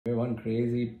one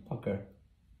crazy pucker.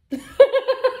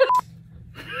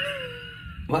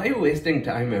 Why are you wasting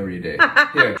time every day?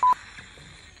 Here.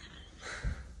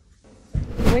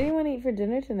 What do you want to eat for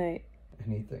dinner tonight?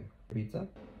 Anything. Pizza?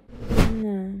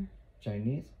 No.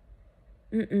 Chinese?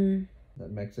 Mm-mm.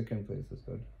 That Mexican place is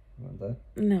good. You want that?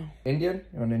 No. Indian?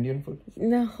 You want Indian food?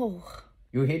 No.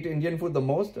 You hate Indian food the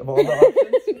most of all the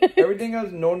options? Everything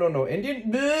else, no, no, no.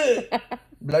 Indian? Bleh!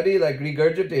 Bloody like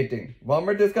regurgitating.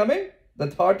 Vomit is coming? The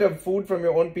thought of food from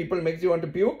your own people makes you want to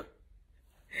puke?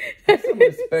 Have some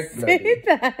respect, bloody. Say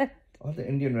that. All the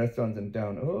Indian restaurants in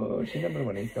town. Oh, she never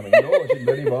when he's coming. No, she'd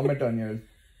bloody vomit on your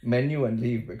menu and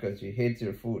leave because she hates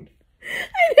your food.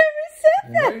 I never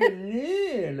said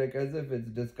that. Like as if it's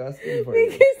disgusting for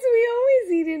you. Because we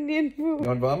always eat Indian food. You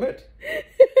want vomit?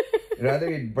 You'd rather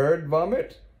eat bird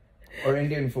vomit or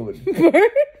Indian food?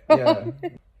 Bird vomit? Yeah.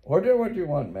 Order what you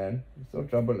want, man. It's so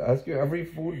trouble. Ask you every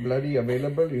food bloody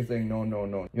available. You're saying no, no,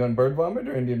 no. You want bird vomit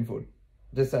or Indian food?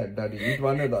 Decide, daddy. Eat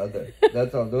one or the other.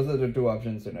 That's all. Those are the two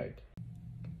options tonight.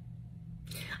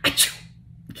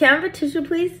 Can I have a tissue,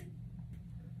 please?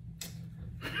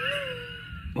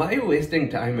 Why are you wasting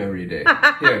time every day?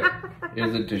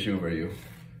 Here's a tissue for you.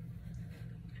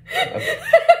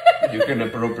 You can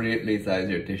appropriately size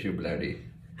your tissue, bloody.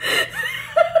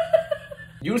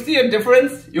 You see a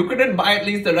difference? You couldn't buy at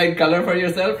least the right color for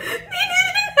yourself?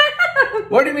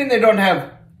 What do you mean they don't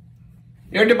have?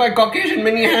 You have to buy Caucasian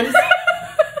mini hands?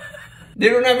 They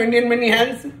don't have Indian mini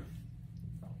hands?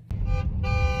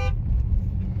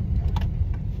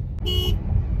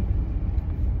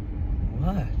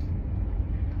 What?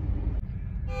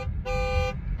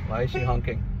 Why is she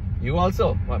honking? You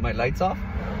also? What, my lights off?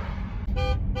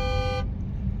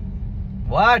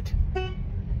 What?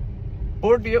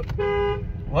 What do you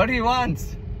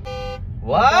want?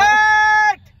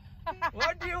 What?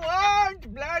 What do you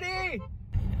want, bloody?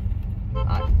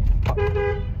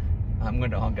 I'm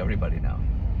going to honk everybody now.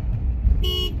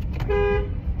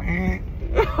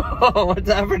 What's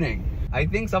happening? I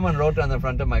think someone wrote on the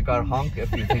front of my car, honk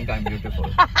if you think I'm beautiful.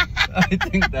 I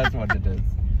think that's what it is.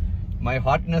 My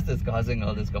hotness is causing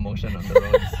all this commotion on the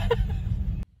roads.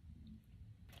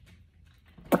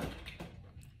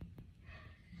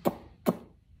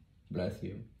 Bless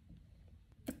you.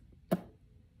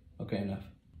 Okay, enough.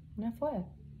 Enough what?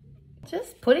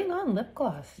 Just putting on lip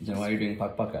gloss. Then why are you doing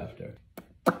puck puck after?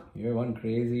 You're one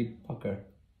crazy pucker.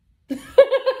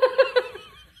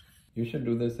 You should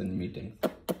do this in meetings.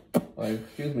 Oh,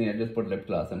 excuse me, I just put lip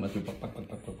gloss. I must do puck puck puck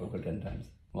puck puck puck 10 times.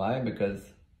 Why?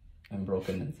 Because I'm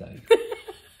broken inside.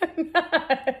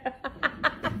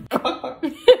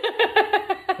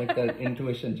 It's like that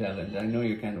intuition challenge. I know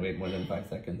you can't wait more than 5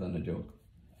 seconds on a joke.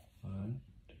 1,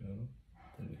 2,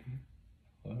 3,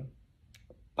 4.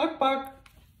 Puck puck.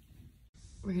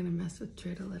 We're gonna mess with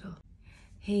TRID a little.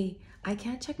 Hey, I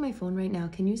can't check my phone right now.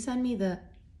 Can you send me the...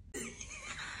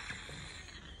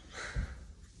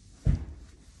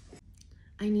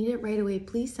 I need it right away.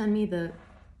 Please send me the...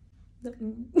 What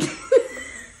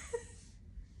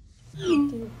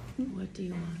do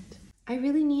you want? I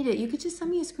really need it. You could just send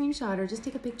me a screenshot or just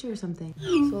take a picture or something.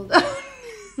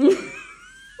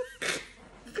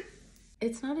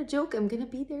 It's not a joke. I'm gonna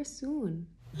be there soon.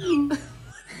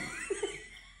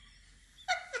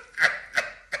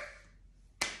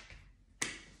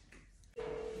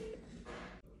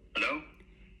 Hello?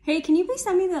 Hey, can you please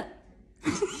send me the...